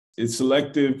It's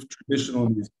selective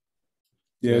traditionalness.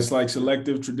 Yeah, Yeah. it's like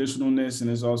selective traditionalness, and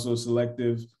it's also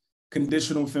selective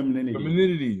conditional femininity.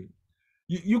 Femininity.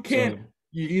 You can't. So,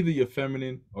 You're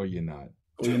feminine or you're not.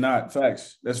 or you're not.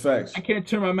 Facts. That's I facts. can't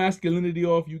turn my masculinity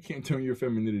off. You can't turn your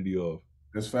femininity off.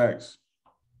 That's facts.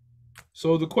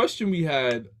 So the question we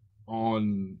had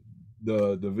on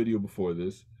the video before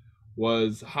this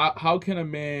was how can a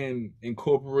man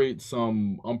incorporate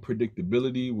some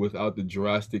unpredictability without the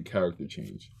drastic character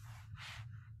change?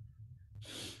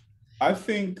 I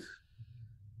think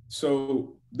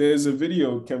so. There's a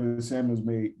video Kevin Samuels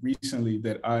made recently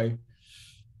that I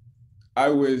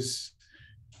was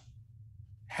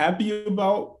happy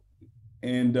about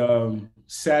and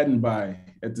saddened by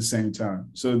at the same time.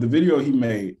 So the video he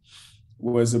made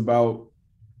was about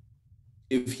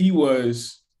if he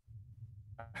was,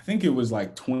 I think it was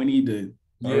like 20 to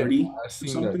Yeah, 30 I've or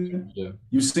seen that too. something. Yeah.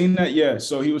 You've seen that? Yeah.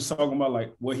 So he was talking about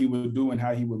like what he would do and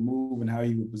how he would move and how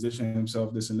he would position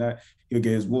himself, this and that. He'll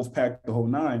get his wolf pack, the whole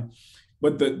nine.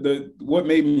 But the what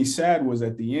made me sad was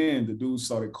at the end, the dudes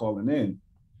started calling in.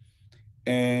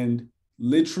 And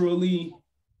literally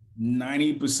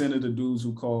 90% of the dudes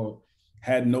who called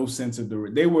had no sense of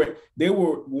they were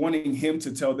wanting him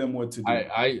to tell them what to do.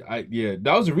 Yeah,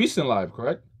 that was a recent live,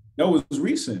 correct? That was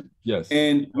recent. Yes.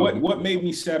 And That was what made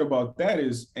me sad about that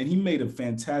is, and he made a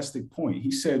fantastic point. He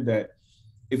said that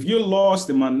if you're lost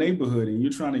in my neighborhood and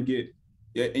you're trying to get,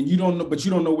 and you don't know, but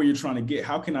you don't know where you're trying to get,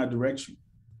 how can I direct you?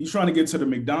 You're trying to get to the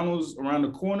McDonald's around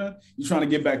the corner. You're trying to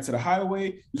get back to the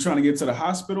highway. You're trying to get to the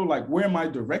hospital. Like, where am I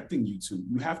directing you to?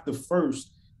 You have to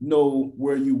first know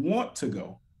where you want to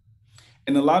go.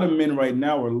 And a lot of men right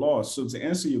now are lost. So to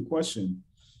answer your question,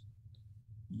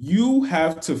 you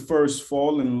have to first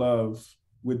fall in love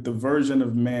with the version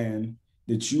of man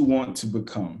that you want to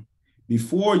become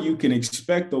before you can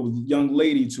expect a young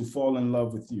lady to fall in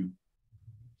love with you.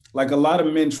 Like a lot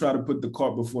of men try to put the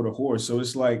cart before the horse. So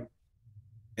it's like,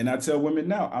 and I tell women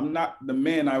now, I'm not the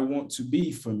man I want to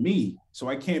be for me. So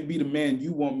I can't be the man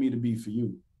you want me to be for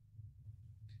you.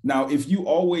 Now, if you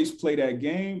always play that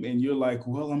game and you're like,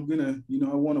 well, I'm gonna,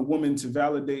 I want a woman to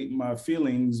validate my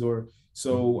feelings or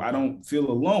so I don't feel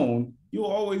alone, you'll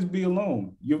always be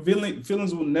alone. Your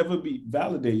feelings will never be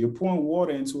validated. You're pouring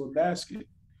water into a basket.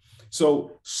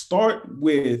 So start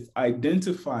with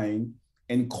identifying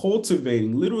and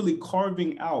cultivating, literally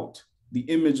carving out the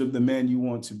image of the man you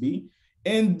want to be.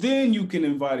 And then you can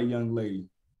invite a young lady.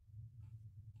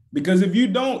 Because if you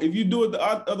do it the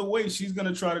other way, she's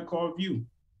gonna try to carve you.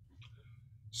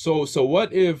 So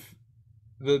what if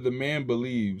the man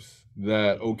believes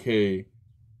that okay,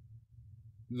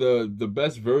 the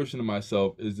best version of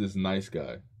myself is this nice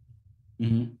guy,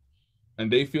 Mm-hmm.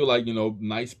 and they feel like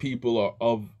nice people are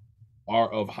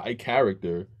of high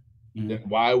character, then Mm-hmm.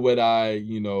 why would I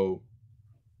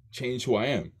change who I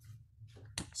am?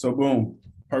 So boom,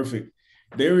 perfect.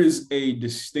 There is a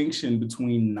distinction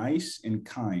between nice and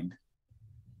kind.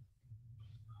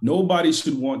 Nobody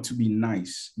should want to be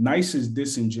nice. Nice is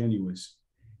disingenuous.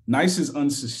 Nice is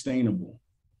unsustainable.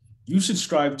 You should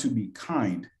strive to be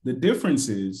kind. The difference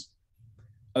is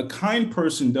a kind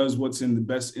person does what's in the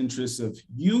best interest of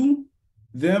you,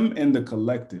 them, and the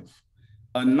collective.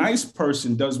 A nice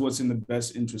person does what's in the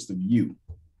best interest of you.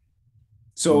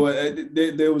 So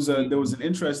there was an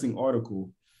interesting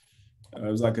article. It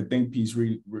was like a think piece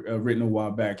written a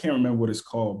while back. I can't remember what it's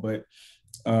called, but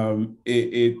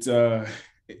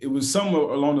it was somewhere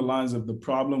along the lines of the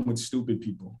problem with stupid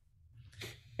people.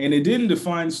 And it didn't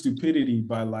define stupidity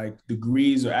by like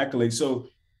degrees or accolades. So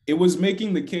it was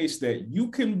making the case that you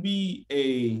can be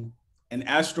an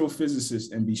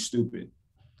astrophysicist and be stupid.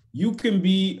 You can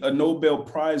be a Nobel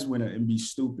Prize winner and be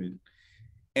stupid.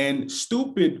 And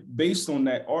stupid, based on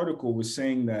that article, was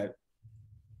saying that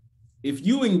if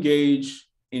you engage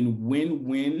in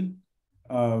win-win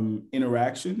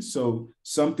interactions, so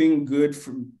something good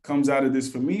comes out of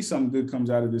this for me, something good comes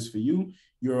out of this for you,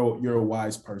 you're a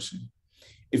wise person.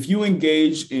 If you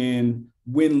engage in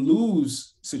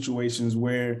win-lose situations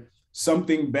where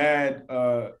something bad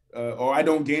or I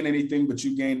don't gain anything, but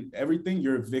you gain everything,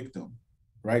 you're a victim,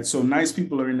 right? So nice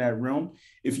people are in that realm.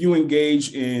 If you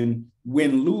engage in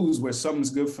win-lose where something's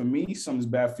good for me, something's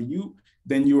bad for you,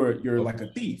 then you're like a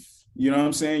thief. You know what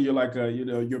I'm saying? You're like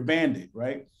you're a bandit,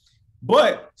 right?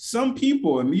 But some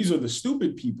people, and these are the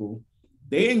stupid people,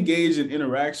 they engage in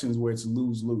interactions where it's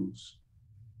lose-lose.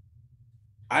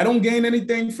 I don't gain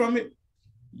anything from it.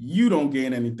 You don't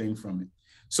gain anything from it.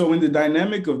 So in the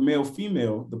dynamic of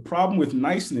male-female, the problem with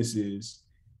niceness is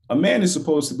a man is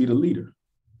supposed to be the leader.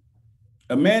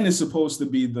 A man is supposed to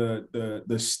be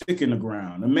the stick in the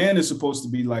ground. A man is supposed to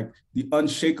be like the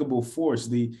unshakable force,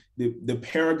 the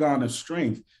paragon of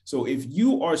strength. So if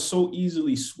you are so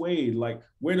easily swayed, like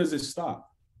where does it stop?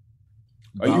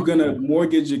 Are you gonna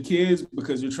mortgage your kids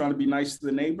because you're trying to be nice to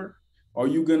the neighbor? Are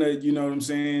you gonna, you know what I'm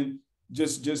saying?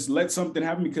 Just let something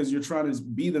happen because you're trying to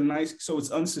be the nice. So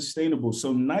it's unsustainable.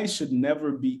 So nice should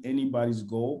never be anybody's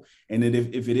goal. And then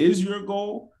if it is your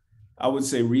goal, I would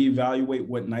say reevaluate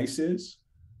what nice is.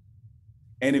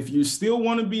 And if you still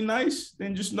want to be nice,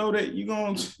 then just know that you're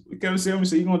going to, Kevin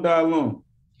Samuels said, you're going to die alone.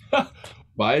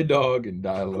 Buy a dog and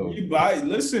die alone.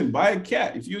 Buy a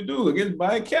cat. If you do, again,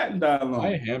 buy a cat and die alone.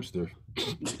 Buy a hamster.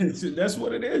 That's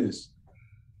what it is.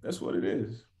 That's what it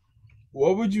is.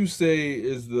 What would you say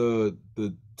is the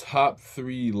top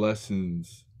 3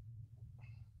 lessons?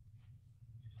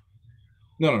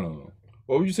 No.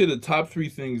 What would you say the top 3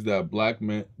 things that black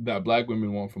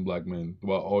women want from black men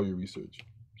throughout all your research?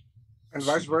 And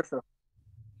vice versa.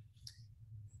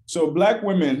 So black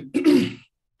women,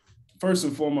 first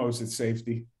and foremost, it's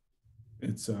safety.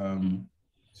 It's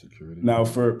security. Now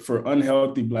for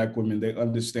unhealthy black women, they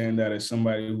understand that as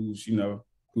somebody who's, you know,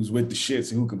 who's with the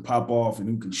shits and who can pop off and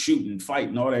who can shoot and fight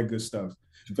and all that good stuff.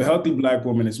 For healthy black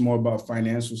women, it's more about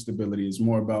financial stability. It's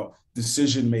more about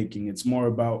decision making. It's more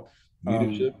about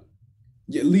leadership.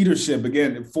 Leadership,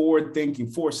 again, forward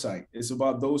thinking, foresight. It's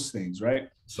about those things, right?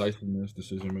 Decisiveness,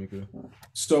 decision maker.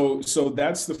 So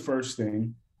that's the first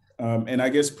thing. And I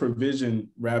guess provision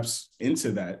wraps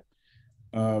into that.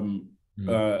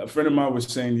 A friend of mine was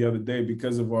saying the other day,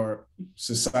 because of our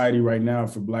society right now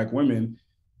for black women,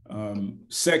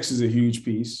 sex is a huge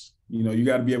piece. You know, you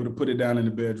got to be able to put it down in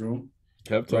the bedroom.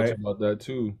 Kev talks about that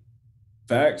too.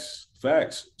 Facts.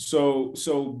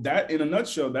 So that, in a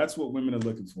nutshell, that's what women are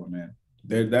looking for, man.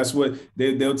 That's what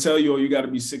they'll tell you. Oh, you got to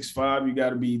be 6'5", you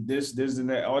got to be this and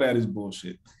that. All that is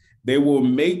bullshit. They will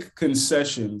make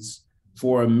concessions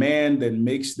for a man that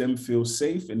makes them feel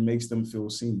safe and makes them feel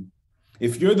seen.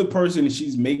 If you're the person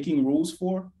she's making rules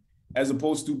for, as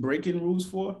opposed to breaking rules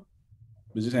for,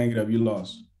 but just hang it up, you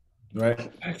lost,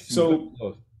 right?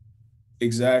 So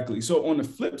exactly. So on the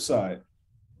flip side,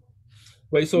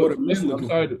 wait. So I'm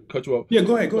sorry to cut you off. Yeah,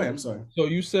 go ahead. I'm sorry. So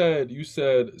you said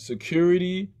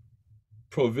security,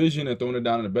 provision, and throwing it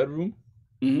down in the bedroom.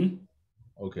 Mm-hmm.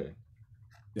 Okay.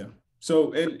 Yeah.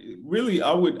 So, and really,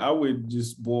 I would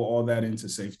just boil all that into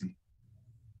safety.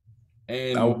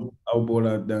 And I'll boil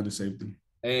that down to safety.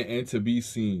 And to be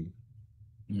seen.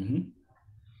 Mm-hmm.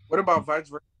 What about vice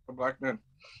versa for black men?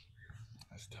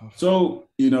 That's tough. So,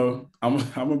 you know, I'm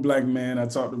a black man. I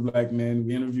talk to black men.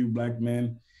 We interview black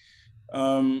men.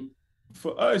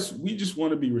 For us, we just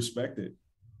want to be respected.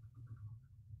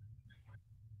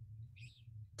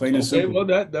 Plain and simple. Well,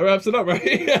 that wraps it up,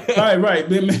 right? right.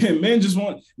 Men just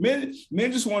want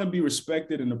to be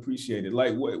respected and appreciated.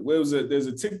 Like there's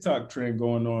a TikTok trend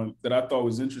going on that I thought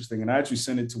was interesting, and I actually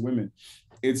sent it to women.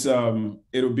 It's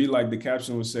it'll be like the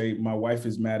caption would say, "My wife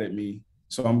is mad at me,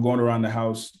 so I'm going around the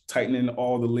house tightening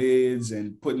all the lids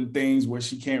and putting things where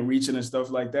she can't reach it and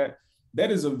stuff like that." That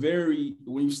is when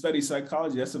you study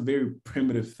psychology, that's a very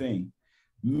primitive thing.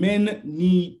 Men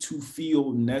need to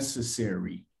feel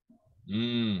necessary.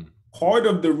 Part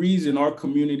of the reason our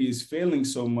community is failing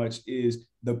so much is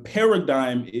the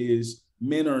paradigm is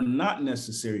men are not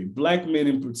necessary. Black men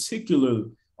in particular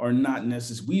are not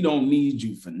necessary. We don't need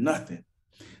you for nothing.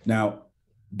 Now,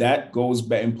 that goes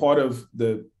back, and part of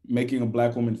the making a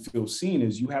black woman feel seen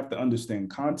is you have to understand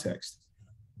context.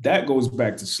 That goes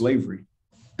back to slavery.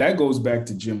 That goes back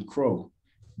to Jim Crow.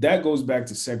 That goes back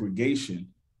to segregation.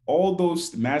 All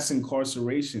those mass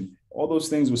incarceration, all those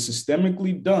things were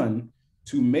systemically done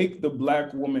to make the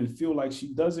black woman feel like she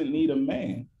doesn't need a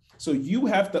man. So you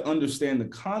have to understand the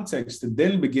context to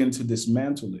then begin to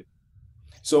dismantle it.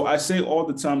 So I say all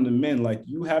the time to men, like,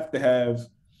 you have to have,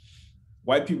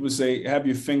 white people say, have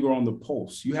your finger on the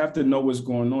pulse. You have to know what's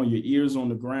going on, your ears on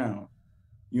the ground.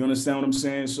 You understand what I'm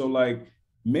saying? So like,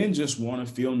 men just want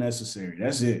to feel necessary.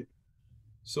 That's it.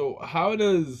 So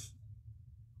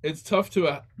it's tough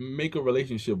to make a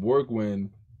relationship work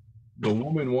when the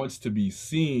woman wants to be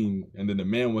seen and then the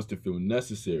man wants to feel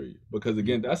necessary, because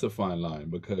again, that's a fine line.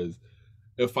 Because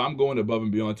if I'm going above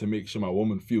and beyond to make sure my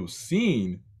woman feels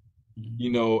seen,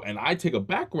 you know, and I take a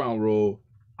background role,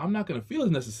 I'm not going to feel as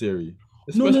necessary.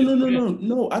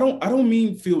 No. I don't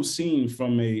mean feel seen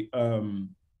from a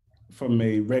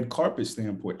red carpet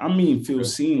standpoint. I mean feel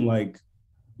seen, like,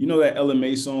 you know that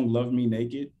LMA song "Love Me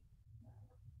Naked."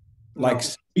 Like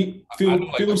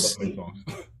feel seen.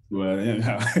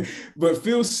 Well, but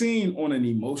feel seen on an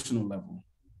emotional level.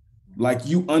 Like,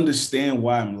 you understand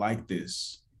why I'm like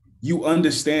this. You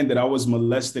understand that I was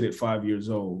molested at 5 years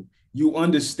old. You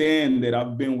understand that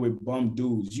I've been with bum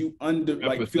dudes. You feel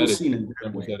Empathetic. seen in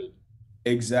that way. Empathetic.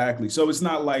 Exactly. So it's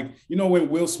not like, when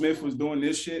Will Smith was doing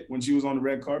this shit when she was on the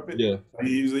red carpet. Yeah.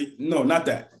 He was like, no, not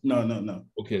that. No, no, no.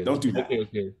 Okay. Don't do that.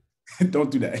 Okay.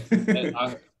 Don't do And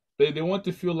that. they want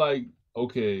to feel like,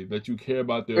 okay, that you care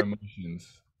about their emotions.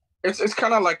 It's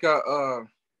kind of like a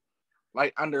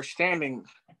like understanding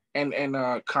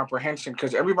and comprehension,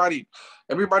 because everybody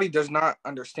does not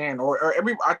understand, or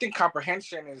I think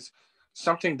comprehension is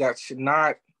something that's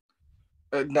not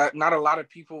that not a lot of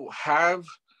people have.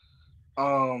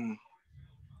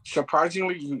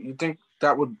 Surprisingly, you think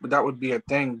that would be a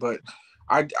thing, but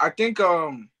I think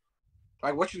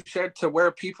like what you said, to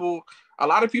where a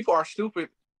lot of people are stupid,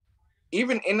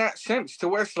 even in that sense, to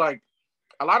where it's like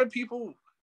a lot of people,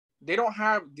 they don't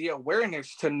have the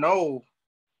awareness to know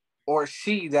or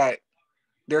see that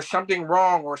there's something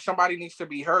wrong or somebody needs to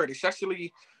be heard,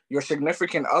 especially your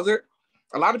significant other.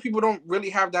 A lot of people don't really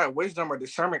have that wisdom or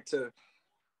discernment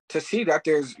to see that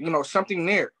there's something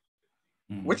there,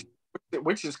 which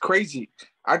is crazy.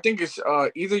 I think it's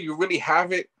either you really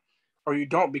have it or you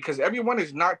don't, because everyone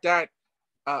is not that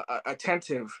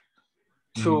attentive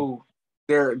to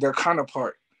their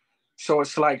counterpart. So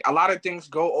it's like a lot of things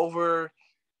go over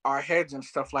our heads and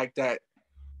stuff like that.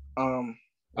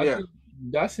 I think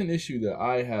that's an issue that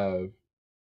I have.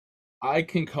 I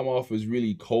can come off as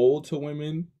really cold to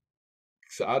women.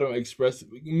 So I don't express,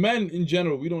 men in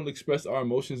general, we don't express our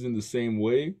emotions in the same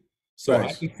way. So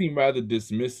I can seem rather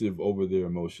dismissive over their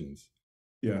emotions.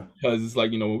 Yeah. Because it's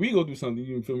like, when we go through something,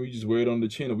 you feel me, we just wear it on the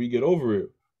chin and we get over it.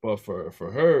 But for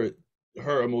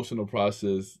her emotional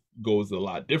process goes a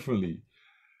lot differently.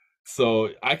 So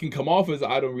I can come off as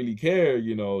I don't really care,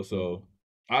 so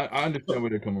I understand where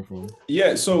they're coming from.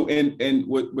 Yeah. So and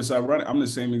what's ironic, I'm the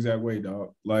same exact way,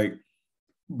 dog. Like,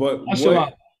 but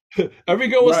nonchalant. Every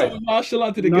girl was so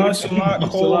nonchalant to the nonchalant,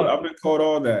 cold. I've been called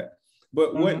all that.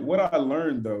 But Mhm. what I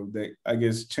learned though, that I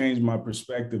guess changed my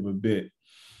perspective a bit.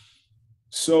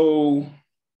 So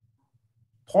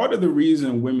part of the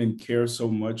reason women care so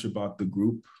much about the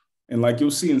group, and like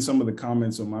you'll see in some of the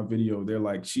comments on my video, they're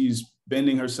like, she's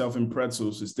bending herself in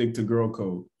pretzels to stick to girl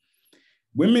code.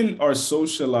 Women are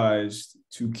socialized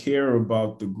to care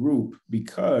about the group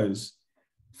because,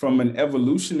 from an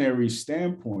evolutionary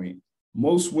standpoint,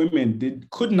 most women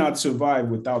could not survive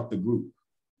without the group.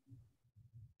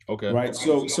 Okay. Right.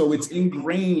 So it's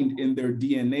ingrained in their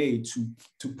DNA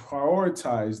to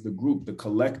prioritize the group, the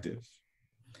collective.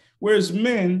 Whereas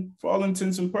men, for all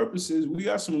intents and purposes, we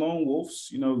got some lone wolves,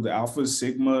 the alphas,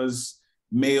 sigmas,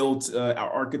 male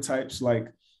archetypes.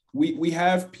 Like we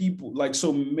have people like,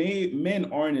 so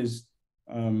men aren't as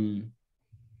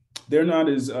they're not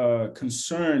as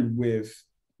concerned with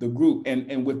the group.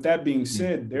 And with that being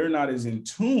said, they're not as in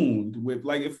tuned with,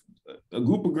 like, if a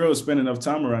group of girls spend enough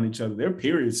time around each other, their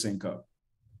periods sync up.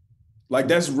 Like,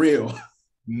 that's real.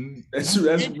 That's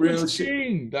real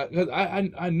shit.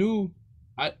 I knew,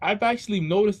 I've actually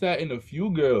noticed that in a few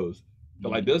girls.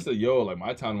 Like, they'll say, yo, like,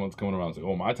 my time one's coming around. It's like,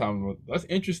 oh, my time. That's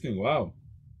interesting. Wow.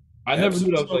 I never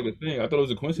knew that was like a thing. I thought it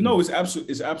was a coincidence. No,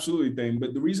 it's absolutely a thing.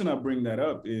 But the reason I bring that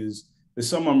up is there's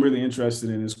something I'm really interested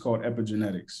in. It's called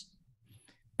epigenetics.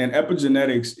 And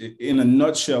epigenetics, in a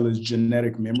nutshell, is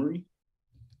genetic memory.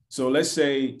 So let's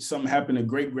say something happened to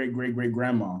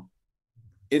great-great-great-great-grandma.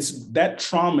 It's that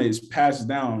trauma is passed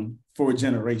down for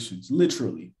generations,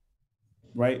 literally,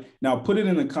 right? Now, put it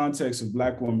in the context of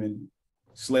Black women,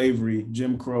 slavery,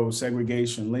 Jim Crow,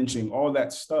 segregation, lynching, all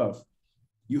that stuff.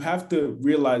 You have to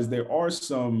realize there are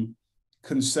some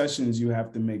concessions you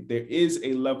have to make. There is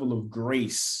a level of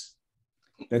grace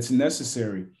that's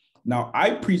necessary. Now,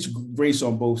 I preach grace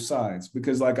on both sides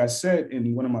because, like I said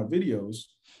in one of my videos,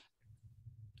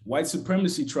 white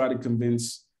supremacy tried to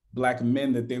convince Black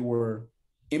men that they were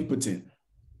impotent,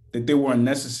 that they were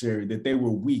unnecessary, that they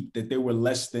were weak, that they were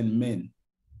less than men.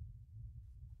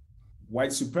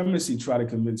 White supremacy tried to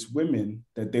convince women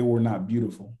that they were not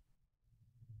beautiful,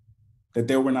 that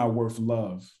they were not worth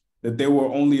love, that they were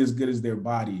only as good as their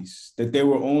bodies, that they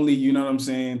were only,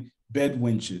 bed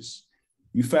wenches.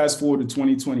 You fast forward to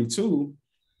 2022,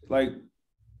 like,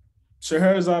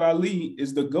 Scheherazade Ali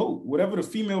is the GOAT. Whatever the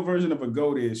female version of a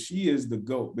GOAT is, she is the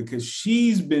GOAT because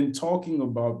she's been talking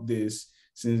about this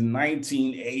since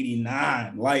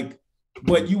 1989. Like,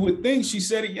 but you would think she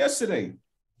said it yesterday.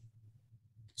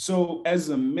 So as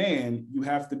a man, you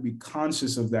have to be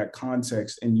conscious of that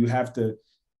context and you have to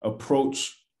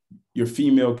approach your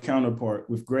female counterpart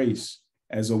with grace.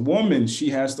 As a woman, she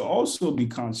has to also be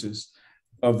conscious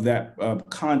of that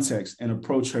context and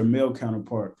approach her male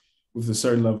counterpart with a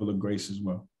certain level of grace as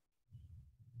well.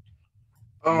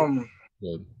 Um,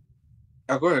 Good.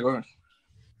 go ahead, go ahead.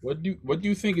 What do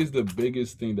you think is the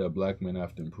biggest thing that black men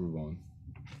have to improve on?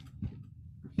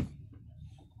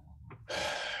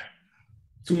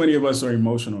 Too many of us are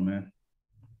emotional, man.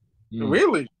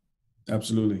 Really?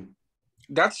 Absolutely.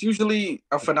 That's usually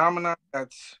a phenomenon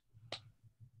that's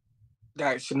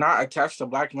not attached to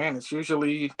black men. It's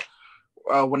usually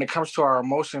when it comes to our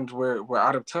emotions, we're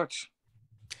out of touch.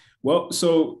 Well,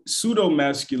 so pseudo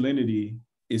masculinity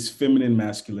is feminine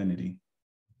masculinity.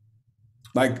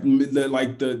 Like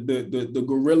the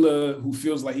gorilla who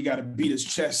feels like he got to beat his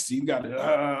chest. He got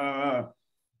to.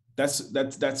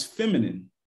 That's feminine,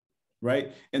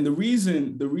 right? And the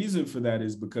reason for that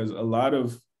is because a lot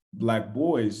of black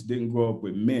boys didn't grow up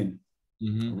with men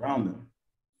around them.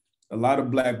 A lot of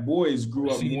black boys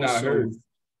grew up more so with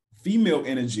female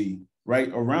energy, right,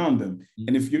 around them.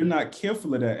 And if you're not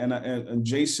careful of that, and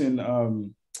Jason, I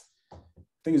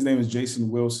think his name is Jason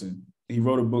Wilson. He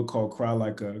wrote a book called Cry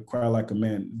Like a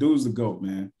Man. Dude's the GOAT,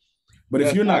 man. But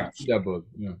if you're not that book,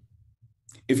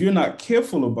 if you're not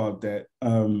careful about that,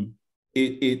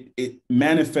 it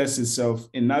manifests itself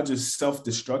in not just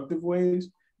self-destructive ways,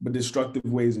 but destructive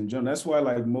ways in general. That's why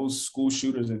like most school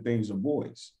shooters and things are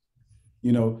boys,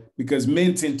 because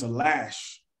men tend to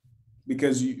lash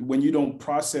because when you don't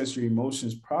process your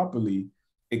emotions properly,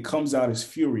 it comes out as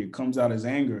fury, it comes out as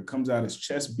anger, it comes out as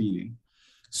chest beating.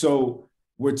 So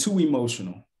we're too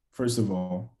emotional, first of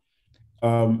all.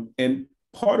 And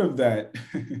part of that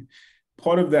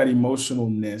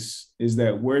emotionalness is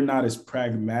that we're not as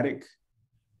pragmatic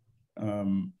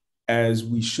as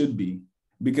we should be.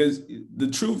 Because the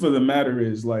truth of the matter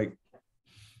is, like,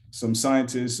 some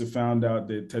scientists have found out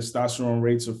that testosterone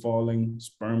rates are falling,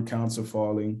 sperm counts are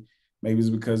falling. Maybe it's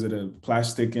because of the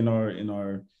plastic in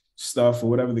our stuff or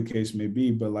whatever the case may be.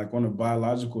 But like on a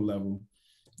biological level,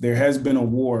 there has been a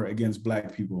war against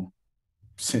Black people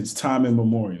since time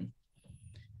immemorial.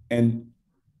 And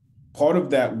part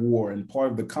of that war and part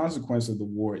of the consequence of the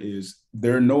war is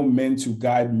there are no men to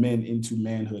guide men into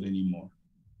manhood anymore.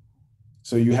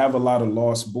 So you have a lot of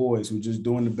lost boys who are just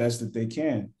doing the best that they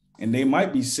can. And they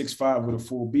might be 6'5" with a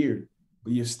full beard,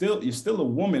 but you're still a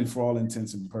woman for all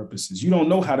intents and purposes. You don't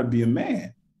know how to be a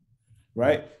man,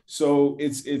 right? So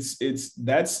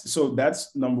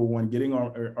that's number one, getting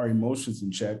our emotions in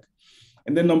check.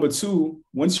 And then number two,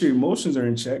 once your emotions are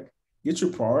in check, get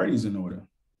your priorities in order.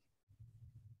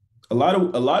 A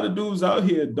lot of dudes out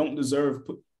here don't deserve.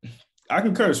 I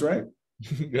can curse, right?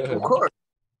 Of course.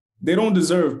 They don't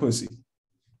deserve pussy.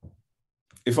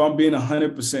 If I'm being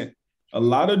 100%, a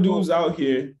lot of dudes out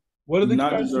here. What are the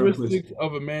characteristics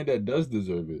of a man that does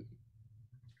deserve it?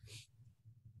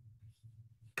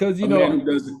 Because a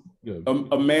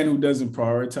man who doesn't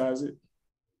prioritize it.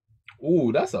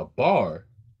 Ooh, that's a bar.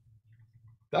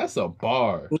 That's a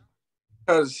bar.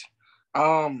 Because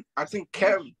I think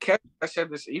Kev I said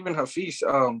this, even Hafiz,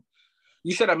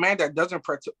 you said a man that doesn't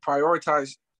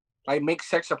prioritize, like, make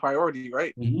sex a priority,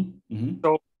 right? Mm-hmm. Mm-hmm.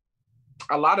 So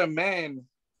a lot of men,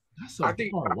 I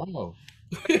think, wow.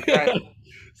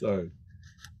 Sorry.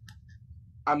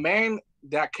 A man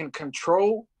that can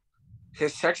control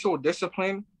his sexual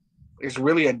discipline is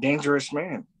really a dangerous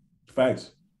man.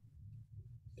 Facts.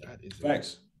 That is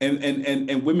facts.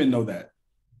 And women know that.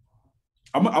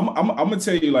 I'm gonna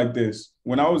tell you like this.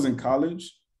 When I was in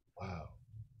college, wow,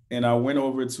 and I went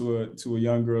over to a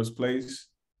young girl's place,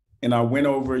 and I went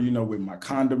over, with my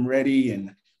condom ready,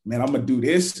 and man, I'm gonna do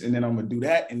this, and then I'm gonna do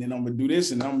that, and then I'm gonna do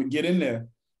this, and I'm gonna get in there.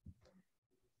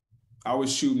 I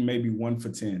was shooting maybe 1 for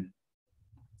 10.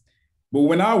 But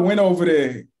when I went over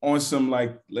there on some,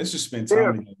 like, let's just spend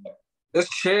time together. Let's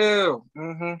chill.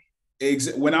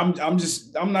 Mm-hmm. When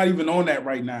I'm not even on that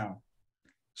right now.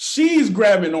 She's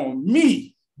grabbing on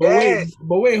me. But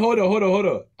wait, hold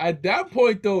on. At that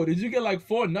point, though, did you get like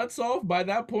 4 nuts off by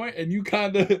that point? And you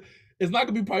kind of, it's not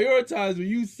gonna be prioritized when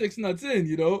you 6 nuts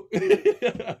in,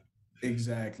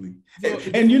 Exactly. So,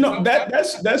 and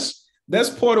that's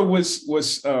part of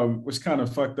what's kind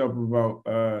of fucked up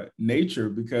about nature,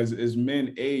 because as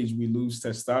men age, we lose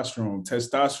testosterone.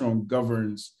 Testosterone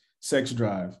governs sex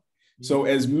drive. Mm-hmm. So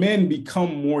as men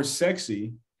become more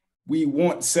sexy, we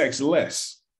want sex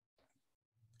less.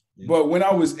 But when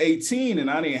I was 18 and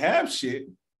I didn't have shit,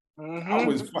 I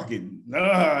was fucking, you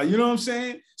know what I'm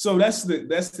saying? So that's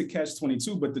the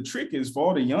catch-22. But the trick is, for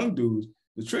all the young dudes,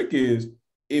 the trick is,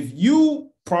 if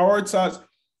you prioritize,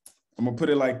 I'm gonna put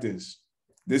it like this.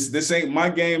 This ain't my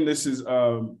game. This is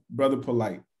Brother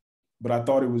Polite, but I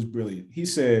thought it was brilliant. He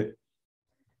said,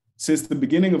 since the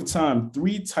beginning of time,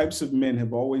 3 types of men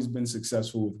have always been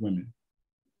successful with women.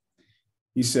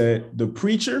 He said, the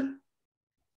preacher,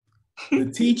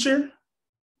 the teacher,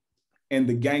 and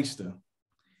the gangster.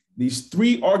 These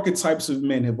three archetypes of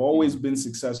men have always been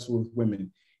successful with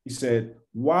women. He said,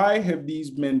 why have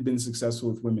these men been successful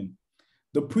with women?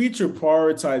 The preacher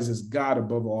prioritizes God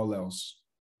above all else.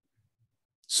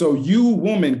 So you,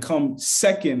 woman, come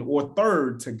second or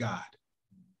third to God.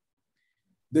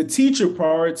 The teacher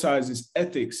prioritizes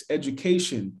ethics,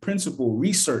 education, principle,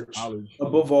 research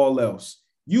above all else.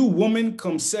 You, woman,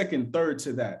 come second, third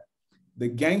to that. The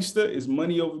gangster is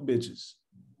money over bitches.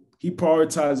 He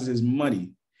prioritizes his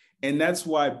money. And that's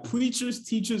why preachers,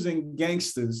 teachers, and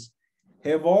gangsters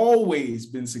have always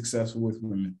been successful with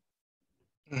women.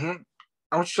 Mm-hmm.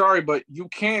 I'm sorry, but you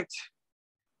can't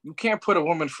put a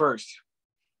woman first.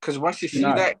 Because once she sees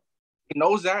that, she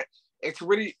knows that, it's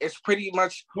pretty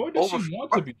much over. Does she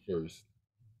want to be first?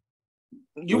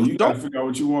 You gotta figure out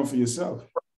what you want for yourself.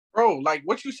 Bro, like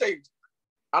what you say,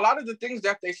 a lot of the things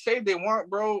that they say they want,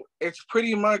 bro, it's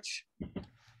pretty much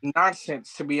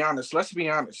nonsense, to be honest. Let's be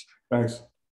honest. Thanks.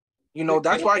 You know,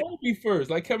 that's why. They won't be first.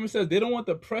 Like Kevin says, they don't want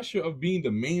the pressure of being the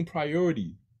main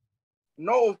priority.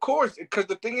 No, of course. Because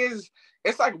the thing is,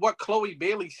 it's like what Chloe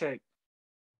Bailey said.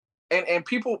 And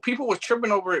people was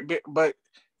tripping over it, but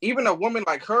even a woman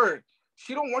like her,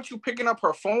 she don't want you picking up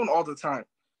her phone all the time.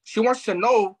 She wants to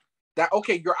know that,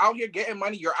 okay, you're out here getting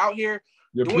money, you're out here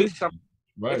doing something.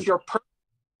 Right.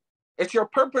 It's your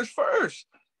purpose first.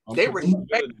 They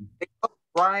respect, they love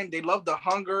the grind, they love the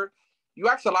hunger. You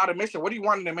ask a lot of mission. What do you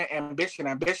want in a man? Ambition.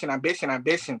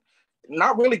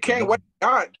 Not really caring what he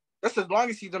got. Just as long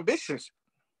as he's ambitious.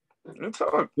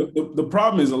 The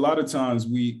problem is a lot of times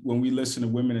when we listen to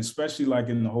women, especially like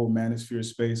in the whole manosphere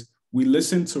space, we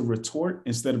listen to retort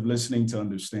instead of listening to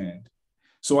understand.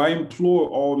 So I implore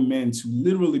all men to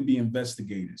literally be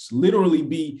investigators, literally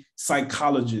be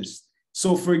psychologists.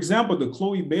 So for example, the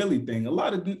Chloe Bailey thing, a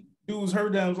lot of dudes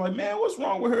heard that and was like, man, what's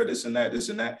wrong with her? This and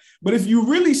that. But if you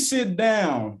really sit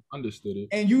down, understood it,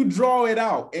 and you draw it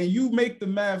out and you make the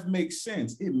math make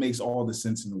sense, it makes all the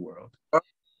sense in the world.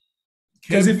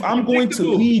 Because if I'm going to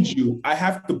lead you, I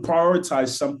have to prioritize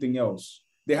something else.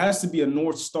 There has to be a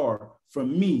North Star for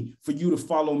me, for you to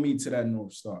follow me to that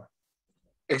North Star.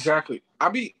 Exactly. I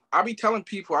be telling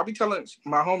people, I be telling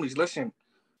my homies, listen,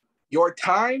 your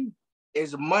time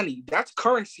is money. That's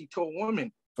currency to a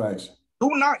woman. Thanks. Do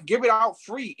not give it out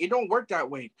free. It don't work that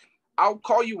way. I'll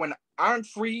call you when I'm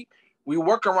free. We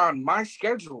work around my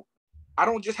schedule. I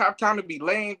don't just have time to be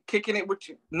laying, kicking it with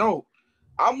you. No,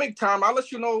 I'll make time. I'll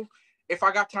let you know if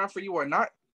I got time for you or not,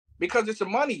 because it's a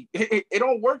money. It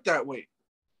don't work that way.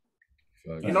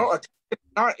 Thanks. You know,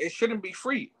 it shouldn't be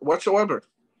free whatsoever.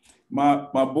 My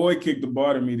boy kicked the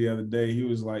bar to me the other day. He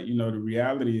was like, you know, the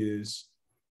reality is,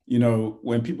 you know,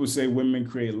 when people say women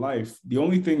create life, the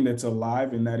only thing that's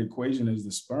alive in that equation is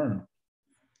the sperm.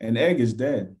 An egg is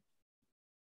dead.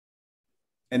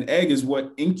 An egg is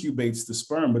what incubates the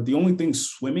sperm, but the only thing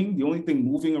swimming, the only thing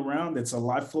moving around that's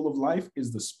alive, full of life,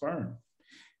 is the sperm.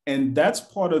 And that's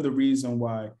part of the reason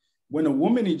why when a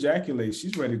woman ejaculates,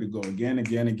 she's ready to go again.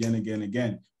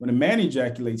 When a man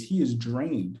ejaculates, he is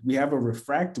drained. We have a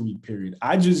refractory period.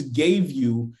 I just gave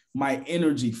you my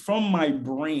energy from my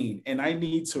brain and I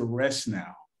need to rest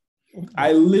now.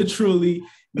 I literally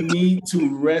need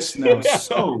to rest now.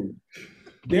 So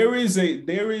there is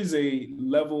a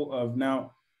level of,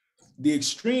 now the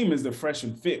extreme is the fresh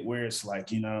and fit where it's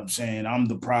like, you know what I'm saying, I'm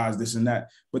the prize, this and that.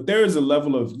 But there is a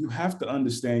level of, you have to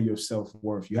understand your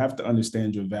self-worth. You have to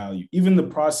understand your value. Even the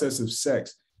process of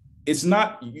sex, it's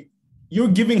not, you're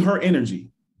giving her energy.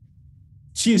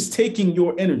 She is taking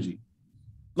your energy.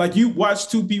 Like you watch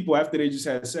two people after they just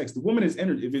had sex. The woman is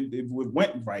energy. If it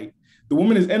went right, the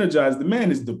woman is energized. The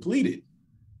man is depleted.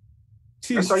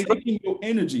 She is taking your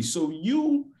energy. So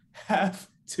you have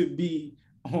to be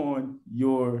on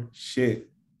your shit.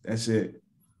 That's it.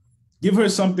 Give her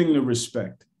something to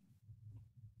respect.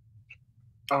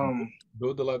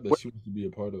 Build the life that she wants to be a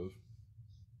part of.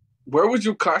 Where would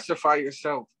you classify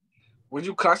yourself? Would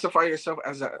you classify yourself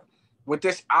as with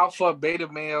this alpha beta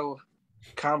male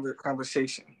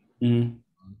conversation? Mm-hmm.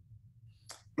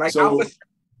 Like alpha.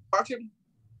 Watching.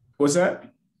 What's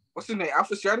that? What's the name?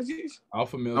 Alpha Strategies?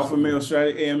 Alpha Male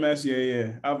Strategy, AMS.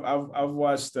 Yeah. I've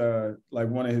watched like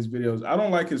one of his videos. I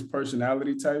don't like his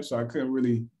personality type, so I couldn't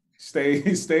really stay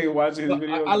watching his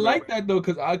videos. I like that though,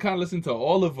 because I kind of listen to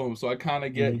all of them, so I kind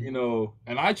of get, you know,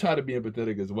 and I try to be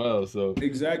empathetic as well. So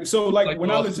exactly. So like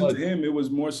when I listened to him, it was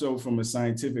more so from a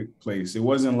scientific place. It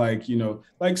wasn't like, you know,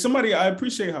 like somebody. I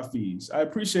appreciate Hafiz. I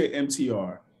appreciate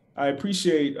MTR. I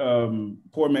appreciate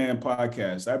Poor Man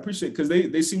Podcast. I appreciate, because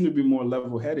they seem to be more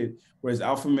level-headed, whereas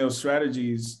Alpha Male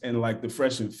Strategies and like the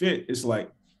Fresh and Fit, it's like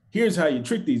here's how you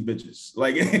trick these bitches.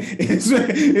 Like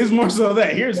it's more so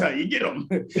that here's how you get them.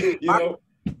 You know.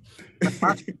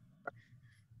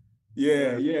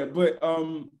 Yeah. But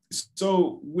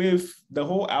so with the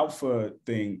whole alpha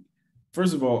thing,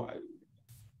 first of all,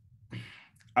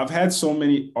 I've had so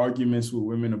many arguments with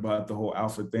women about the whole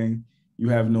alpha thing. You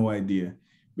have no idea.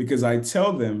 Because I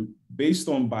tell them, based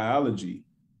on biology,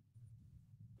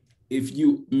 if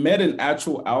you met an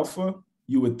actual alpha,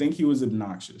 you would think he was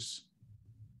obnoxious.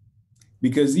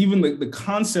 Because even the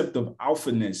concept of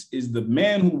alphaness is the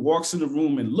man who walks in the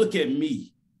room and look at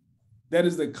me. That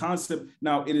is the concept.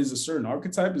 Now, it is a certain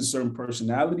archetype, it's a certain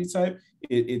personality type.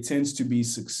 It tends to be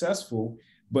successful,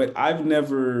 but I've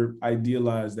never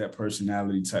idealized that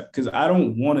personality type because I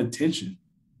don't want attention.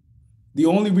 The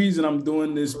only reason I'm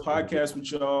doing this podcast with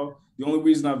y'all, the only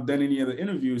reason I've done any other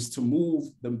interviews to move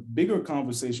the bigger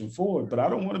conversation forward, but I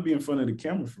don't want to be in front of the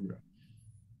camera for real.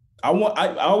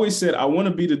 I always said I want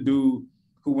to be the dude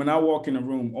who, when I walk in the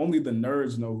room, only the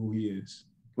nerds know who he is.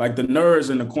 Like the nerds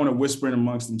in the corner whispering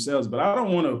amongst themselves, but I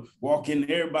don't want to walk in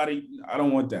everybody. I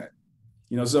don't want that.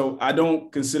 You know, so I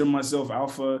don't consider myself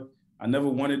alpha. I never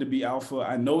wanted to be alpha.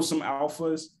 I know some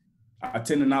alphas. I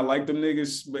tend to not like them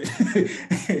niggas,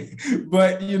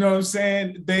 but you know what I'm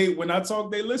saying? When I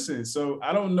talk, they listen. So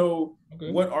I don't know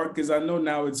what arc, because I know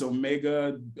now it's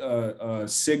Omega,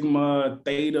 Sigma,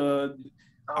 Theta.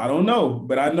 I don't know,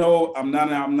 but I know I'm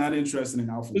not interested in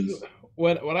alphas.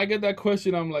 When I get that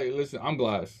question, I'm like, listen, I'm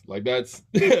glass. Like that's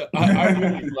I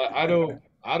really like I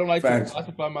don't like to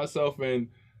classify myself in.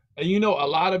 And you know, a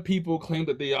lot of people claim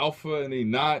that they alpha and they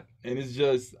not, and it's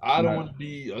just I don't want to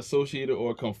be associated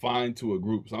or confined to a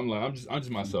group. So I'm like, I'm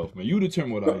just myself, man. You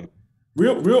determine what I am.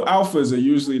 Real alphas are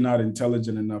usually not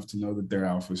intelligent enough to know that they're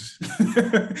alphas.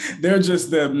 They're just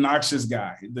the obnoxious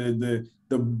guy,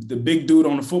 the big dude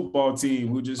on the football team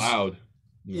who just loud.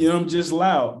 You know, just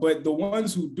loud. But the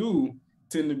ones who do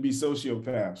tend to be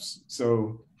sociopaths.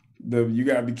 So you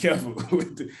gotta be careful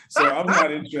with it. So I'm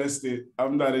not interested.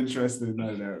 I'm not interested in none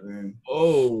of that, man.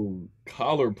 Oh,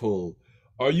 collar pull.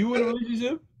 Are you in a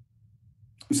relationship?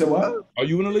 You said what? Are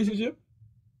you in a relationship?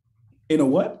 In a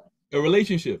what? A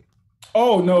relationship.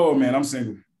 Oh no, man. I'm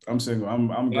single. I'm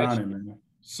grinding, man.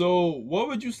 So what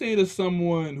would you say to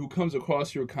someone who comes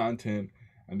across your content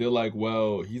and they're like,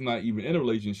 well, he's not even in a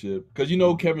relationship? Because you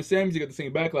know Kevin Samuels got the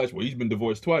same backlash. Well, he's been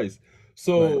divorced twice.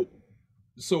 So right.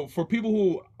 So for people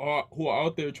who are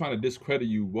out there trying to discredit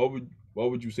you, what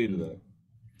would you say to that?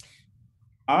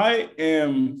 I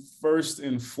am first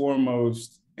and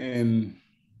foremost, and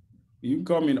you can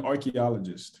call me an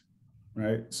archaeologist,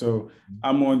 right? So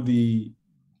I'm on the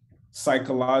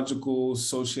psychological,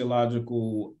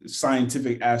 sociological,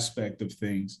 scientific aspect of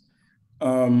things.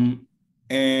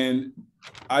 And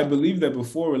I believe that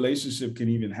before relationship can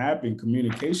even happen,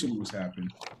 communication must happen.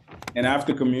 And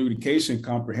after communication,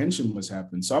 comprehension must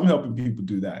happen. So I'm helping people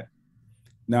do that.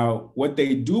 Now, what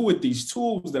they do with these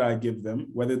tools that I give them,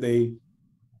 whether they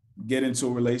get into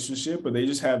a relationship or they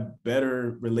just have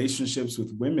better relationships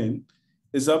with women,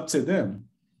 is up to them.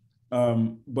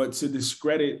 But to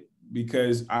discredit,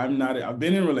 because I've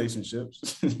been in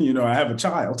relationships, you know, I have a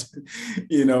child,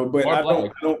 you know, but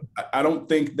I don't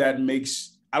think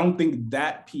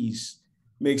that piece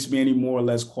makes me any more or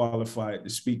less qualified to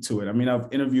speak to it. I mean,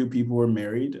 I've interviewed people who are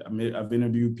married. I've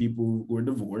interviewed people who are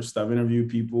divorced. I've interviewed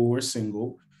people who are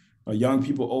single, young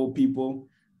people, old people.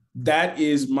 That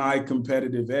is my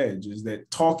competitive edge, is that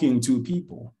talking to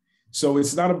people. So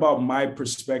it's not about my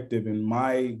perspective and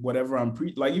my whatever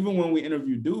like even when we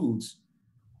interview dudes,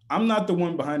 I'm not the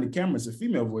one behind the camera. It's a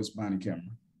female voice behind the camera,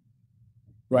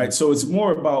 right? So it's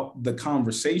more about the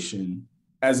conversation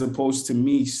as opposed to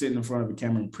me sitting in front of a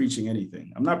camera and preaching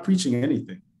anything. I'm not preaching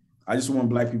anything. I just want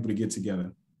Black people to get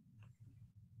together.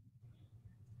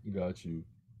 Got you.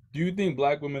 Do you think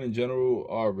Black women in general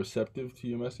are receptive to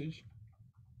your message?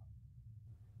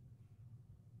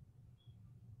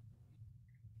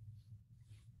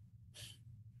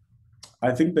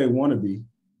 I think they want to be.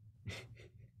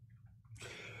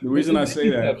 The reason I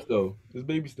say that, steps, though, it's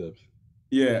baby steps.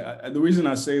 Yeah, the reason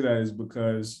I say that is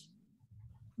because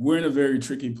we're in a very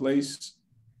tricky place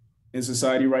in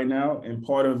society right now, and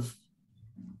part of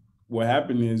what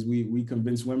happened is we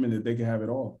convince women that they can have it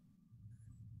all.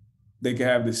 They can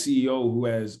have the CEO who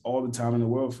has all the time in the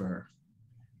world for her.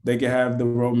 They can have the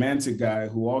romantic guy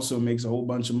who also makes a whole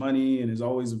bunch of money and is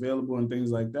always available and things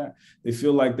like that. They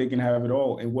feel like they can have it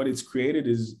all, and what it's created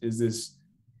is this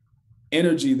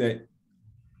energy that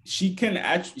she can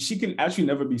actually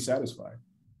never be satisfied,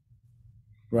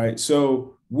 right?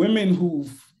 So women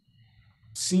who've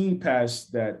seen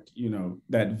past that, you know,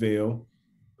 that veil,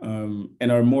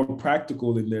 and are more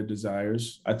practical in their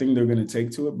desires, I think they're going to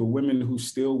take to it. But women who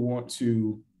still want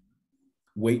to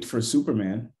wait for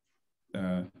Superman,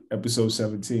 episode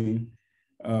 17,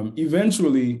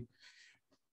 eventually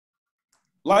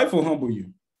life will humble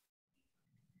you.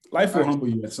 Life will humble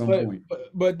you at some point.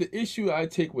 But the issue I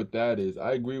take with that is,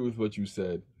 I agree with what you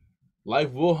said.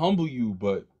 Life will humble you,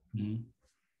 but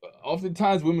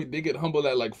oftentimes women, they get humbled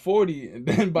at like 40, and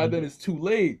then by then it's too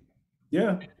late.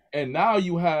 Yeah. And now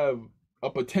you have a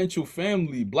potential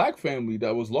family, black family,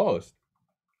 that was lost.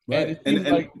 Right. And it seems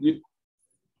like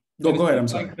go ahead. I'm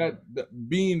sorry. Like that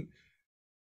being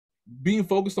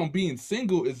focused on being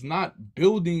single is not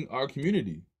building our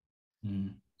community.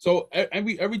 So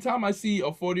every time I see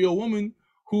a 40-year-old woman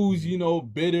who's, you know,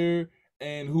 bitter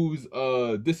and who's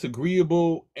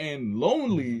disagreeable and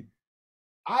lonely,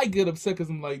 I get upset because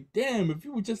I'm like, damn, if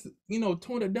you would just, you know,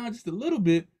 tone it down just a little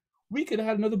bit, we could have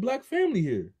had another black family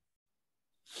here.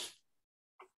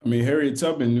 I mean, Harriet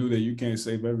Tubman knew that you can't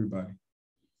save everybody.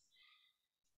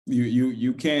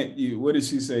 You can't. What did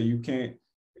she say? You can't.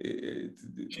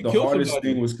 The hardest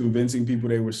thing was convincing people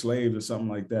they were slaves or something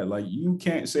like that. Like, you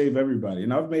can't save everybody,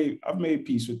 and I've made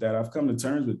peace with that. I've come to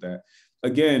terms with that.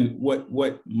 Again,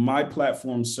 what my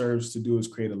platform serves to do is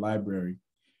create a library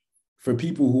for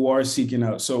people who are seeking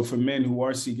out. So for men who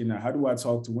are seeking out, how do I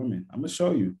talk to women? I'm gonna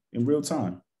show you in real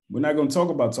time. We're not gonna talk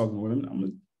about talking to women. I'm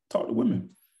gonna talk to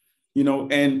women. You know,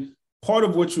 and part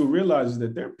of what you'll realize is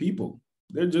that they're people.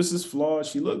 They're just as flawed.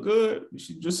 She looked good.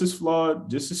 She's just as flawed,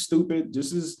 just as stupid,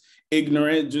 just as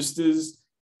ignorant, just as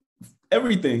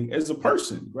everything as a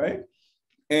person, right?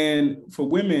 And for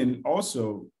women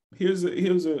also, here's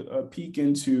a peek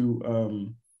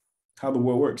into how the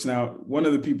world works. Now, one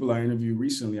of the people I interviewed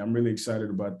recently, I'm really excited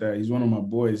about that. He's one of my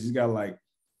boys. He's got like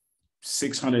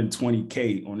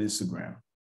 620K on Instagram.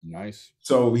 Nice.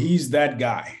 So he's that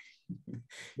guy.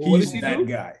 Well, he's that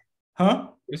guy. Huh?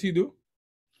 What does he do?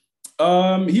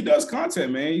 He does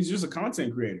content, man. He's just a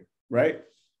content creator, right?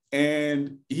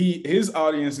 And his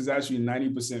audience is actually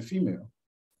 90% female.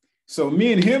 So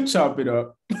me and him chop it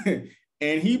up,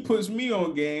 and he puts me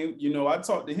on game. You know, I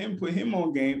talk to him, put him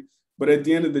on game. But at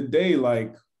the end of the day,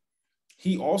 like,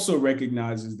 he also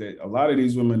recognizes that a lot of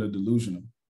these women are delusional.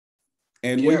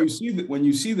 And when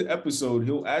you see the episode,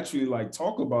 he'll actually like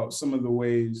talk about some of the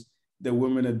ways that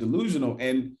women are delusional,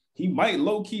 and he might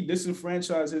low-key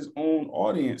disenfranchise his own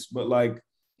audience. But like,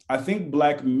 I think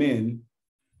Black men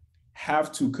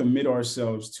have to commit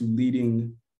ourselves to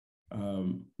leading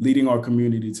our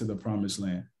community to the promised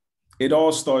land. It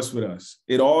all starts with us.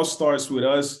 It all starts with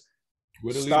us.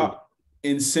 Stop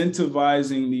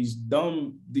incentivizing these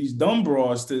dumb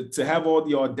bras to have all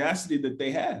the audacity that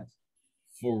they have.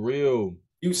 For real.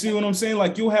 You see what I'm saying?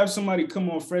 Like, you'll have somebody come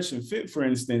on Fresh and Fit, for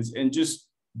instance, and just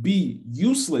be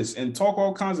useless and talk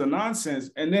all kinds of nonsense,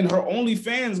 and then her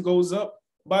OnlyFans goes up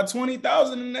by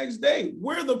 20,000 the next day.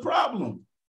 We're the problem.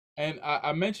 And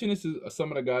I mentioned this to some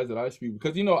of the guys that I speak,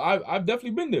 because, you know, I've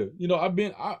definitely been there. You know,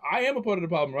 I am a part of the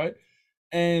problem, right?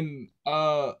 And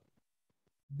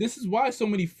this is why so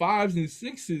many 5s and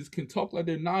 6s can talk like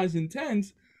they're 9s and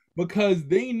 10s, because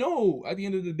they know at the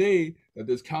end of the day that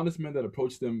there's countless men that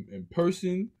approach them in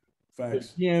person.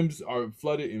 Facts. The DMs are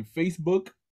flooded in Facebook,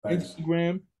 Facts.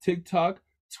 Instagram, TikTok,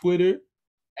 Twitter,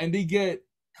 and they get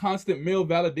constant male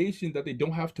validation that they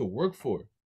don't have to work for.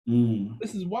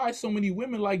 This is why so many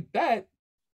women like that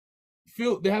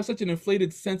feel they have such an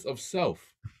inflated sense of self.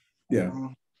 Yeah.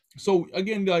 So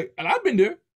again, like, and I've been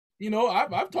there. You know,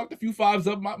 I've talked a few 5s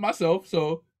up myself,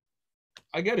 so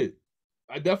I get it.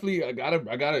 I have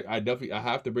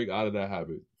to break out of that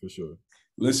habit for sure.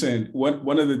 Listen,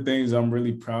 one of the things I'm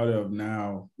really proud of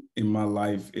now in my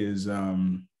life is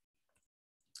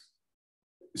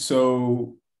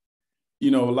so, you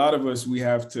know, a lot of us, we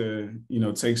have to, you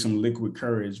know, take some liquid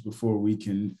courage before we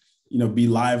can, you know, be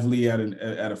lively at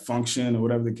a function or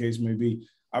whatever the case may be.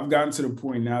 I've gotten to the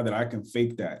point now that I can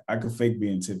fake that. I can fake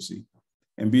being tipsy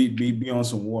and be on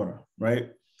some water, right?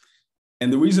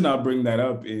 And the reason I bring that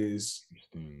up is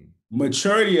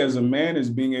maturity as a man is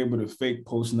being able to fake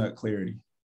post-nut clarity.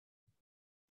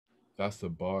 That's the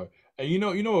bar. And you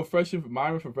know what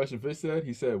Myron from Fresh and Fit said?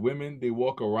 He said women, they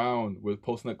walk around with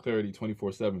post-nut clarity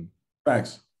 24/7.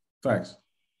 Facts.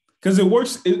 Because it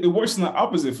works in the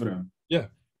opposite for them. Yeah.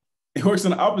 It works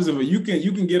in the opposite. You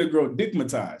can get a girl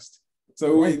digmatized.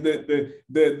 So right.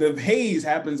 the haze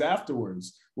happens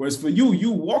afterwards. Whereas for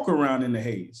you walk around in the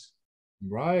haze.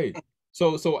 Right.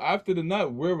 So after the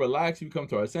nut, we're relaxed, we come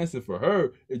to our senses. For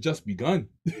her, it just begun.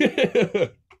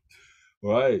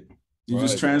 Right. You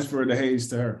just transfer the haze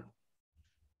to her.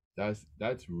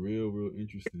 That's real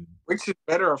interesting. Which is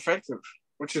better effective?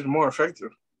 Which is more effective?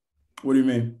 What do you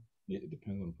mean? Yeah, it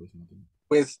depends on the person.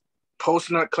 With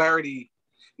post-nut clarity.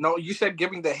 No, you said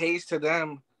giving the haze to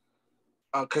them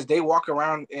because they walk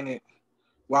around in it,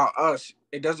 while us,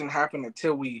 it doesn't happen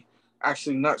until we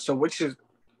actually nut. So which is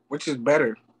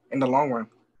better in the long run?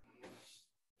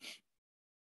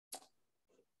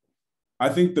 I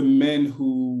think the men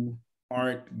who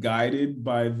aren't guided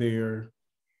by their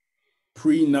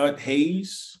pre-nut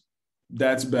haze,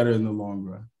 that's better in the long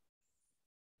run.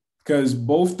 Because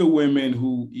both the women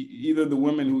who, either the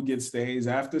women who gets the haze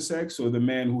after sex or the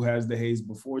man who has the haze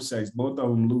before sex, both of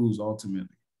them lose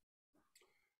ultimately.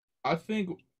 I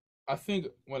think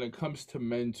when it comes to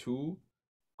men too,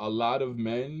 a lot of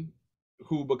men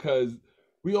who, because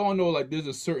we all know like there's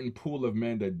a certain pool of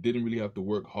men that didn't really have to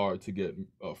work hard to get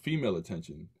female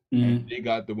attention, and they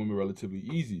got the women relatively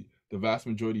easy. The vast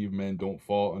majority of men don't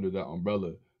fall under that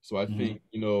umbrella. So I think,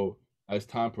 as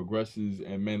time progresses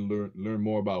and men learn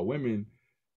more about women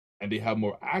and they have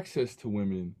more access to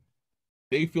women,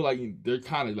 they feel like they're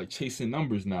kind of like chasing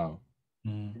numbers now.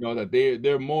 That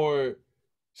they're more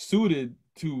suited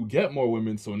to get more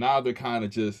women. So now they're kind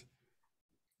of just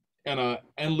in a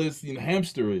endless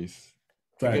hamster race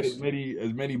to get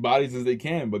as many bodies as they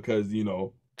can, because they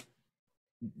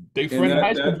friend in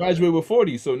high school graduated with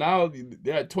 40, so now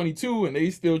they're at 22 and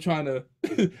they still trying to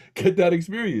get that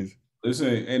experience.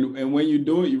 Listen, and when you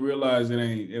do it, you realize it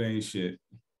ain't shit.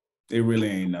 It really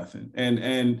ain't nothing.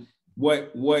 And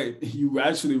what you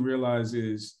actually realize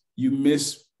is you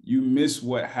miss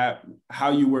what happened,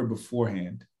 how you were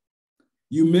beforehand.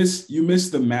 You miss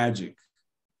the magic.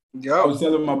 Yep. I was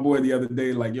telling my boy the other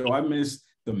day, like, yo, I miss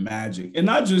the magic. And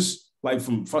not just like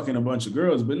from fucking a bunch of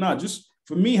girls, but not just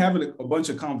for me having a bunch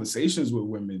of conversations with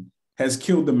women has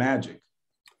killed the magic.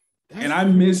 And I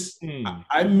miss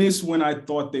when I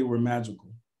thought they were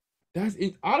magical. That's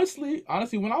it. Honestly,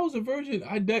 when I was a virgin,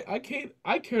 I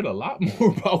cared a lot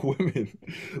more about women.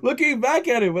 Looking back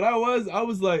at it, but I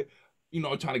was like,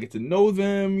 trying to get to know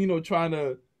them, trying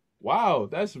to. Wow,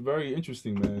 that's very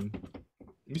interesting, man.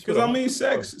 Because I mean,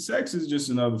 sex is just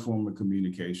another form of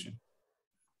communication.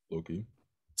 Okay.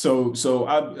 So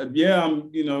I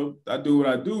do what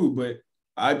I do, but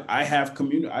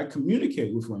I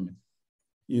communicate with women,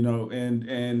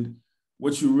 and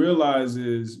what you realize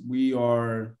is we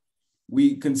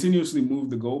continuously move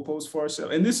the goalposts for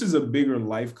ourselves. And this is a bigger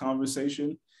life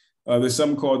conversation. There's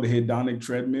something called the hedonic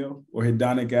treadmill or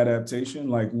hedonic adaptation.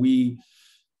 Like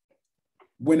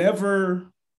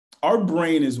whenever our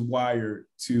brain is wired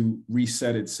to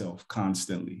reset itself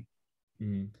constantly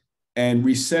and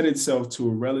reset itself to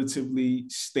a relatively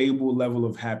stable level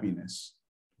of happiness,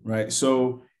 right?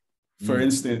 So for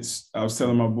instance, I was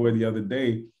telling my boy the other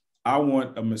day, I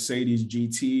want a Mercedes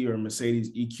GT or a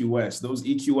Mercedes EQS. Those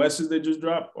EQSs that just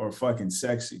dropped are fucking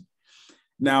sexy.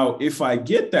 Now, if I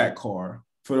get that car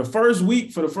for the first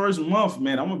week, for the first month,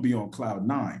 man, I'm gonna be on cloud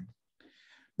 9.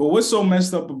 But what's so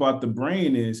messed up about the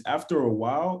brain is after a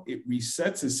while, it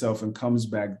resets itself and comes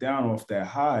back down off that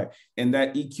high. And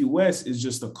that EQS is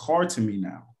just a car to me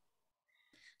now.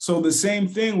 So the same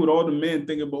thing with all the men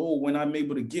thinking about, oh, when I'm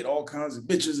able to get all kinds of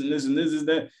bitches and this and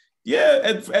that. Yeah,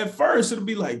 at first it'll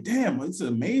be like, damn, it's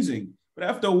amazing. But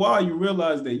after a while, you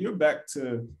realize that you're back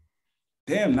to,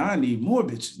 damn, now I need more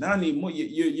bitches. Now I need more.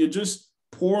 You're just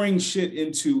pouring shit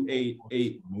into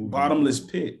a bottomless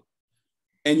pit.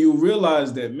 And you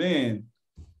realize that, man,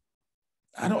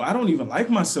 I don't even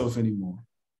like myself anymore.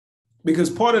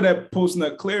 Because part of that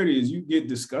post-nut clarity is you get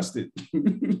disgusted.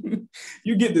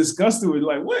 You get disgusted with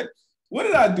like, what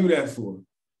did I do that for?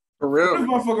 For real. What if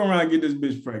I fuck around and get this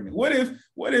bitch pregnant? What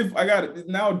if I got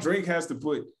now Drake has to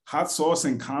put hot sauce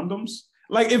in condoms?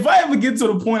 Like if I ever get to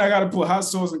the point I got to put hot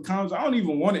sauce in condoms, I don't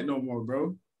even want it no more,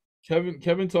 bro.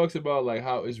 Kevin talks about like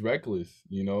how it's reckless,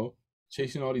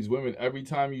 chasing all these women. Every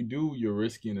time you do, you're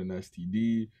risking an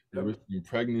STD, you're risking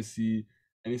pregnancy.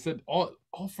 And he said, all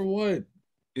for what?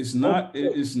 It's not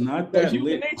that human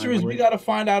lit. Nature is we gotta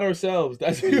find out ourselves.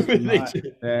 That's human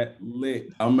nature. That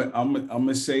lit. I'm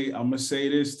gonna say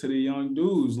this to the young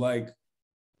dudes. Like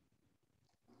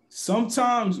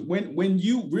sometimes when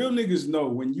you real niggas know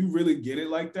when you really get it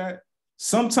like that,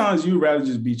 sometimes you'd rather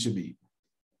just beat your meat.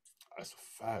 That's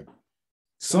a fact.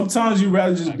 Sometimes you'd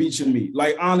rather just beat your meat.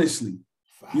 Like honestly,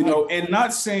 and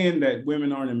not saying that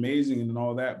women aren't amazing and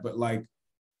all that, but like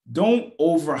don't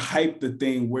overhype the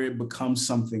thing where it becomes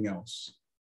something else.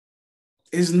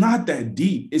 It's not that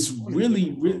deep. It's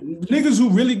really niggas who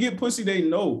really get pussy, they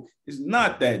know it's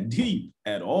not that deep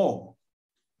at all.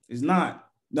 It's not.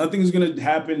 Nothing's going to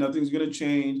happen. Nothing's going to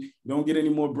change. You don't get any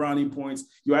more brownie points.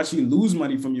 You actually lose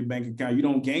money from your bank account. You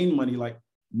don't gain money. Like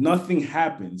nothing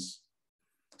happens.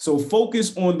 So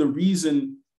focus on the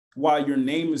reason why your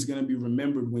name is going to be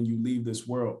remembered when you leave this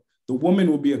world. The woman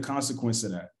will be a consequence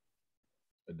of that.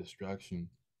 A distraction.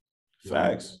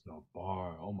 Facts. Yo, the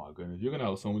bar. Oh my goodness. You're gonna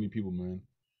help so many people, man.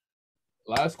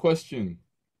 Last question.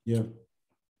 Yeah.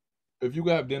 If you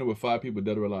could have dinner with 5 people,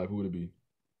 dead or alive, who would it be?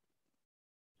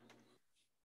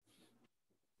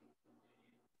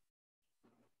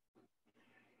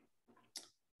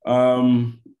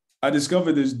 I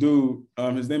discovered this dude.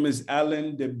 His name is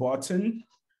Allen Obi.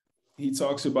 He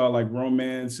talks about like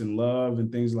romance and love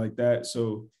and things like that.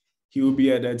 So he would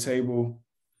be at that table.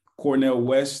 Cornel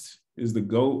West is the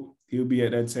GOAT. He'll be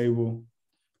at that table.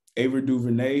 Ava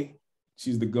DuVernay,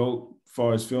 she's the GOAT as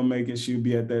far as filmmaking. She'll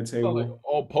be at that table. Like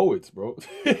all poets, bro.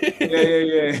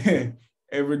 yeah.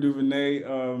 Ava DuVernay.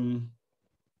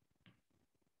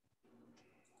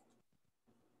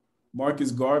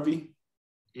 Marcus Garvey.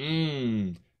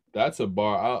 That's a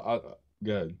bar. I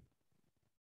good.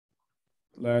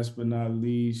 Last but not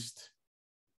least,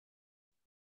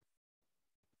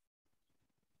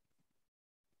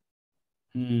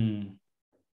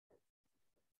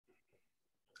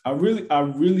 I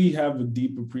really have a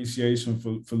deep appreciation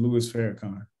for Louis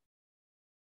Farrakhan.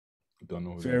 Don't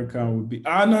know who Farrakhan would be.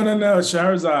 No,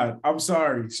 Shahrazad. I'm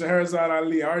sorry, Shahrazad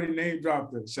Ali. I already name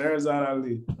dropped it. Shahrazad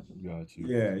Ali. Got you.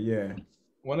 Yeah.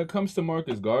 When it comes to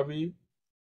Marcus Garvey,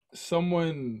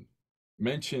 someone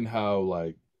mentioned how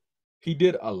like he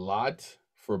did a lot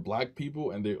for Black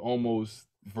people, and they almost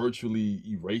virtually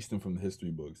erased him from the history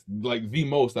books. Like the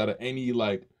most out of any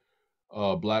like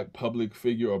Black public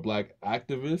figure or Black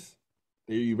activist,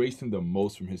 they erased him the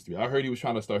most from history. I heard he was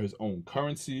trying to start his own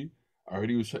currency. I heard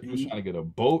he was trying to get a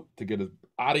boat to get us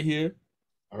out of here.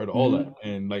 I heard all that,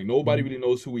 and like nobody really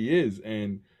knows who he is.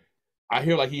 And I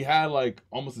hear like he had like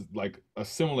almost like a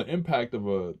similar impact of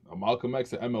a Malcolm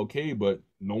X or MLK, but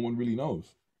no one really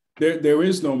knows. There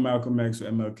is no Malcolm X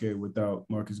or MLK without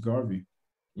Marcus Garvey.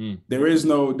 There is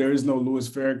no Louis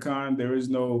Farrakhan. There is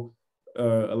no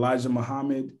Elijah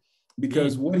Muhammad,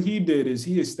 because what he did is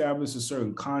he established a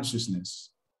certain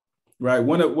consciousness, right?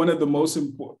 One of the most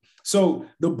important. So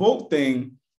the boat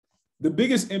thing, the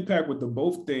biggest impact with the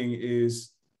boat thing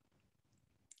is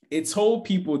it told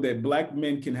people that Black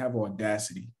men can have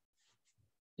audacity.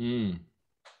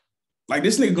 Like,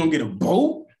 this nigga gonna get a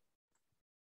boat?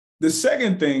 The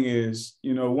second thing is,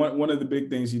 one of the big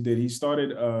things he did, he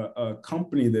started a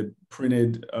company that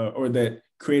printed or that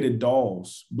created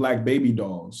dolls, Black baby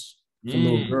dolls for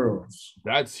little girls.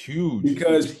 That's huge.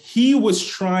 Because he was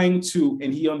trying to,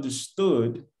 and he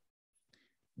understood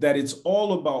that it's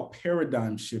all about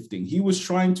paradigm shifting. He was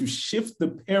trying to shift the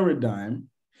paradigm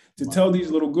to tell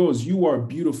these little girls, you are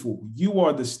beautiful, you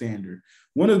are the standard.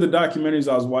 One of the documentaries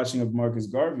I was watching of Marcus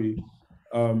Garvey,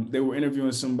 they were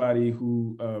interviewing somebody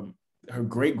who, her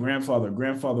grandfather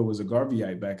was a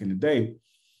Garveyite back in the day.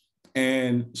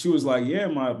 And she was like, yeah,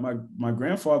 my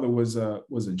grandfather was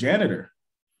a janitor.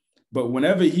 But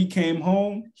whenever he came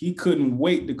home, he couldn't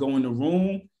wait to go in the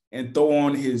room and throw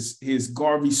on his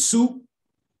Garvey suit,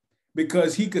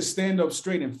 because he could stand up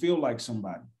straight and feel like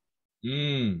somebody.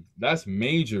 That's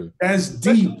major. That's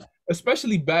deep.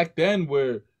 Especially back then,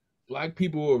 where Black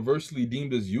people were virtually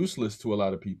deemed as useless to a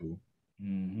lot of people.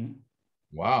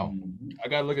 Wow. I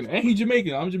gotta look at it. And he's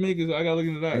Jamaican. I'm Jamaican, so I gotta look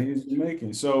into that. And he's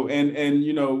Jamaican. So and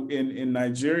in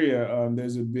Nigeria,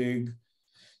 there's a big,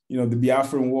 the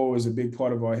Biafran War was a big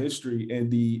part of our history, and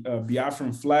the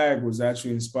Biafran flag was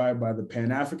actually inspired by the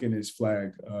Pan-Africanist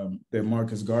flag that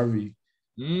Marcus Garvey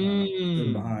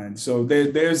stood behind. So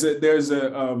there's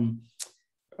a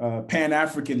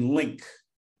Pan-African link,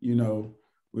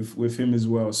 with him as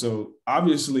well. So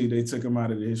obviously they took him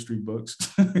out of the history books.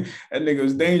 That nigga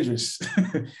was dangerous.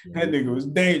 That nigga was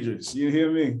dangerous. You hear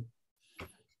me?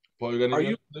 Paul, you got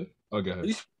anything to say? Oh, go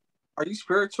ahead. Are you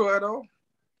spiritual at all?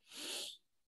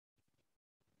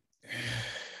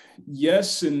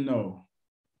 Yes and no.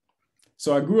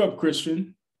 So I grew up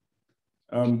Christian.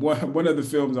 One of the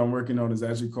films I'm working on is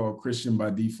actually called Christian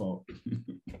by Default,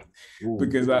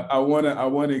 because I want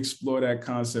to explore that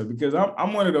concept, because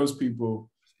I'm one of those people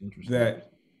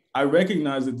that I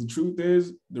recognize that the truth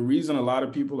is the reason a lot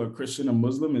of people are Christian or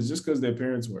Muslim is just because their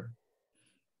parents were,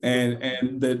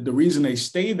 and the reason they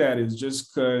stay that is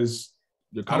just because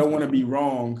I don't want to be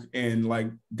wrong, and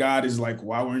like God is like,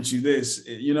 why weren't you this?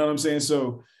 You know what I'm saying?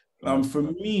 So for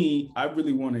me, I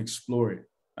really want to explore it.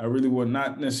 I really want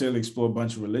not necessarily explore a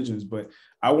bunch of religions, but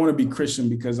I want to be Christian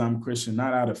because I'm Christian,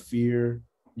 not out of fear,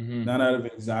 not out of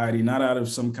anxiety, not out of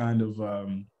some kind of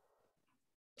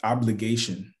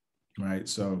obligation, right?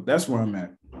 So that's where I'm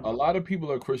at. A lot of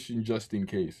people are Christian just in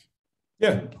case.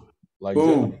 Yeah. Like, just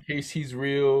in case he's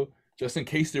real, just in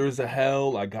case there is a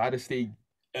hell, I gotta stay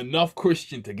enough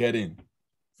Christian to get in.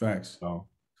 Facts. So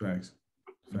Facts.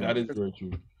 that is very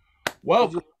true.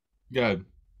 Well, good.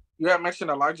 You had mentioned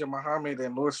Elijah Muhammad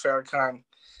and Louis Farrakhan,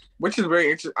 which is very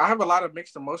interesting. I have a lot of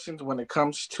mixed emotions when it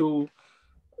comes to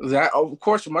that. Of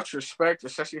course, much respect,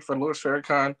 especially for Louis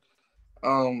Farrakhan.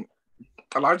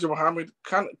 Elijah Muhammad,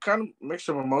 kind of mixed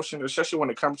of emotions, especially when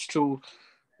it comes to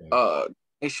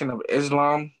Nation of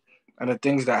Islam and the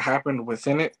things that happened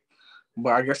within it.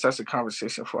 But I guess that's a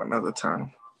conversation for another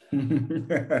time.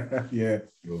 Yeah.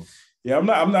 I'm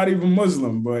not even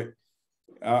Muslim, but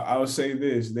I'll say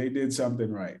this: they did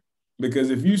something right.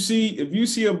 Because if you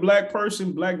see a black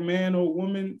person, black man or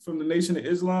woman from the Nation of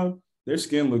Islam, their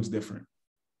skin looks different.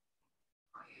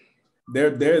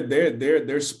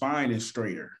 Their spine is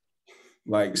straighter.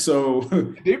 Like, so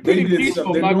they're pretty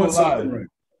peaceful. They're doing something right.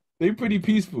 They pretty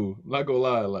peaceful. Not gonna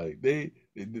lie. Like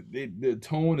their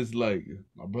tone is like,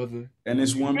 my brother. And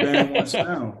it's one band, one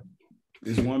sound.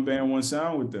 It's one band, one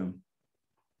sound with them.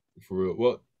 For real.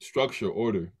 Well, structure,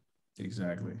 order.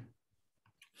 Exactly.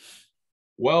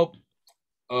 Well,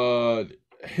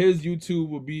 his YouTube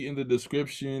will be in the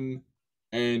description,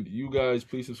 and you guys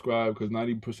please subscribe, because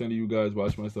 90% of you guys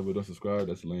watch my stuff but don't subscribe.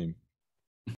 That's lame.